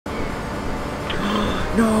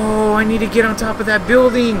No, I need to get on top of that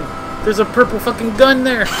building. There's a purple fucking gun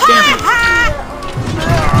there. Damn it.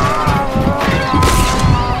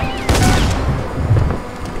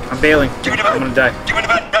 I'm bailing. I'm gonna die.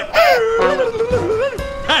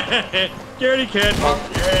 Scaredy cat.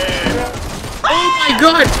 Oh my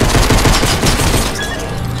god!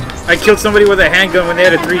 I killed somebody with a handgun when they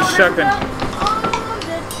had a 3 shotgun.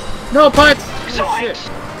 No, pot! Oh, shit.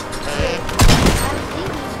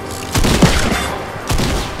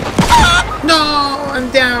 No, I'm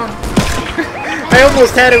down. I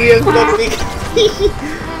almost had him. He has nothing.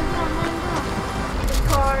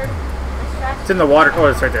 It's in the water. Oh,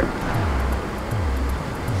 it's right there.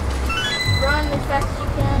 Run as fast as you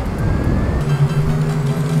can.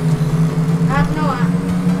 I have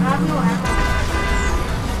no ammo.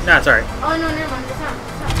 Nah, it's alright. Oh no, never mind. It's not.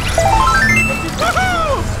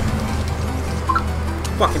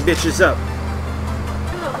 Fucking bitches up.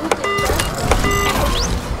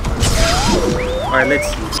 Alright, let's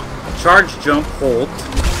charge, jump, hold.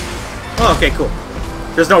 Oh, okay, cool.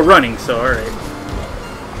 There's no running, so alright.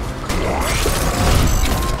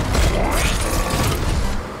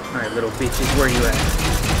 Alright, little bitches, where you at?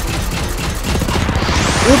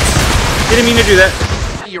 Oops! Didn't mean to do that.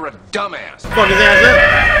 You're a dumbass. Fuck his ass up.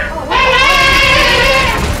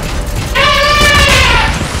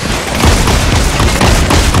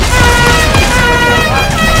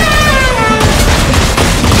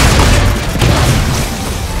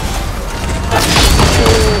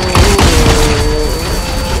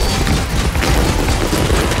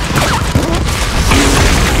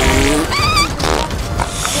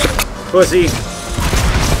 Pussy.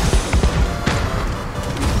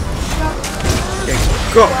 Okay,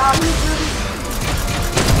 go.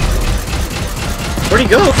 Where'd he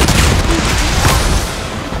go?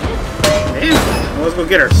 Damn. Well, let's go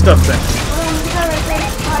get our stuff then.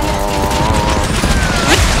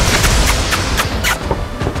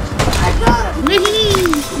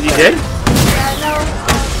 Is he dead?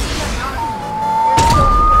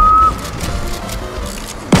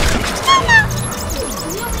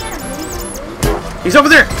 He's over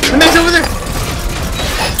there! The man's over there!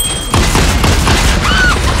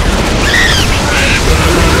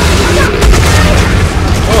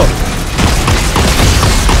 Oh.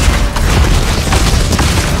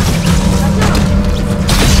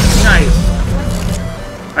 Nice.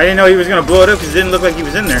 I didn't know he was gonna blow it up because it didn't look like he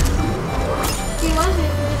was in there. He wasn't.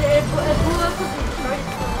 It blew up because he destroyed it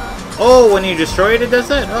so much. Oh, when you destroy it, it does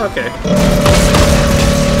that? Oh, okay.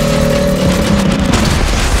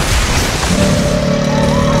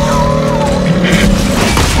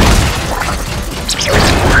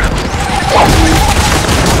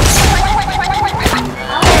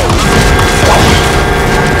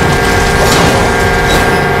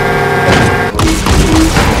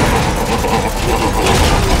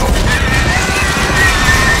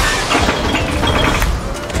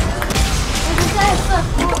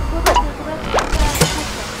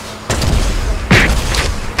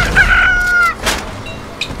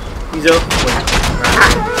 He's up.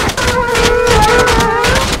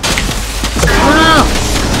 Oh no!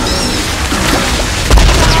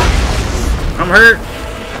 I'm hurt.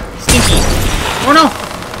 Stinky. Oh no!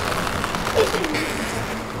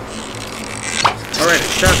 Alright,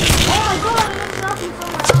 shot. Oh my god, I'm stopping somewhere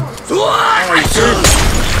else. Oh, are you serious?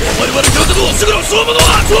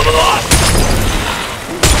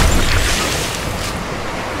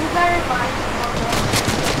 You better find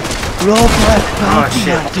Oh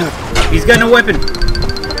shit. He's got no weapon.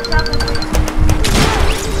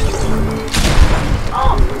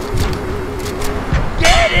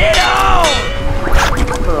 Get it on!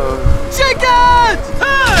 Chickens!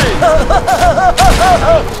 Hey!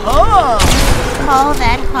 Call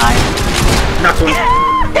that hard. Knocked one.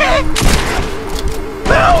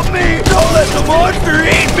 Help me! Don't let the monster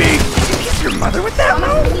eat me! Did you kiss your mother with that one?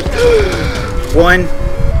 One.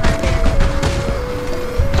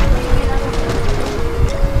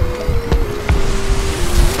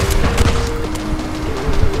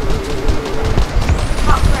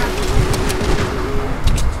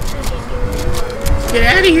 Get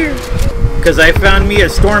out of here! Because I found me a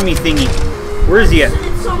stormy thingy. Where is he at?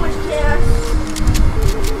 It's so much chaos.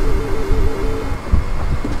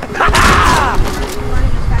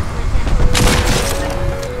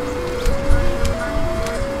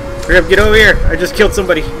 Hurry up, get over here. I just killed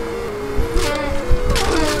somebody.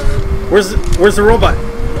 Where's the robot?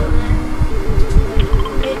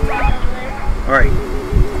 Alright.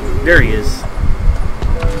 There he is.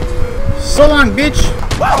 So long, bitch!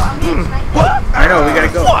 What? I know, we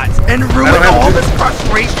gotta go. What? And ruin all this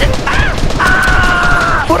frustration?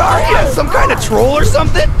 What are you? Some kind of troll or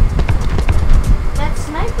something? That's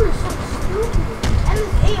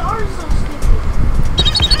AR is so stupid.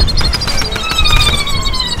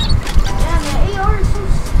 Yeah, the AR is so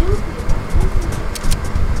stupid.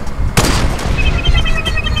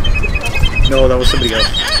 No, that was somebody else.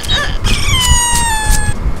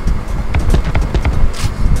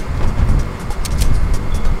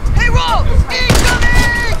 Hey, roll! Incoming!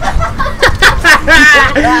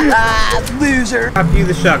 Loser. Copy you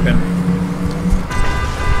the shotgun.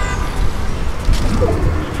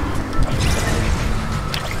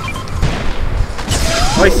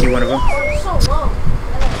 Oh, I see one of them. Oh, it's so low.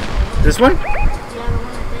 This one? Yeah, the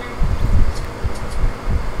one right there.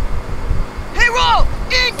 Hey, roll!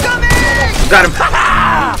 Incoming! Got him.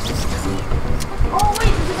 Oh,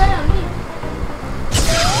 wait, there's a guy on me.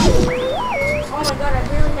 Oh my god, I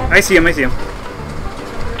barely have. I see him. I see him.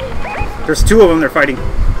 There's two of them. They're fighting.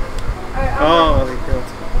 Alright, Oh, they killed.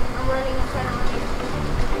 I'm running, I'm trying to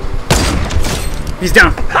run. He's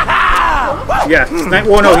down. Yeah.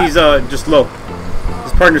 Well, no, he's just low.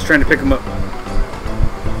 His partner's trying to pick him up.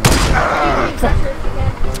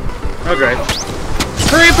 I'll drive.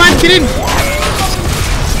 Hurry up, bud, get in!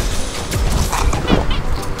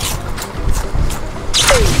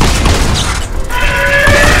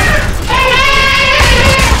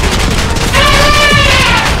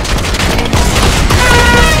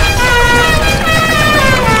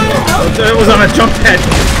 It was on a jump pad.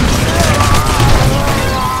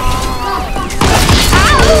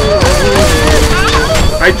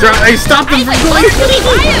 I stopped him from going.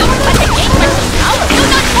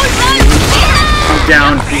 I'm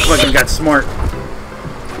down. He fucking got smart.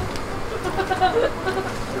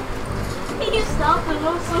 He stopped him,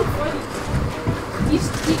 that was so funny. You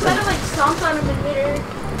kind of like stomped on him in midair.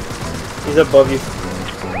 He's above you.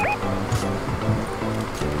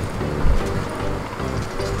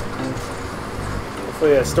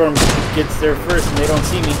 Hopefully a storm gets there first and they don't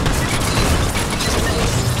see me.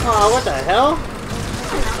 Oh, what the hell?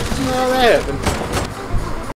 Well, that happened.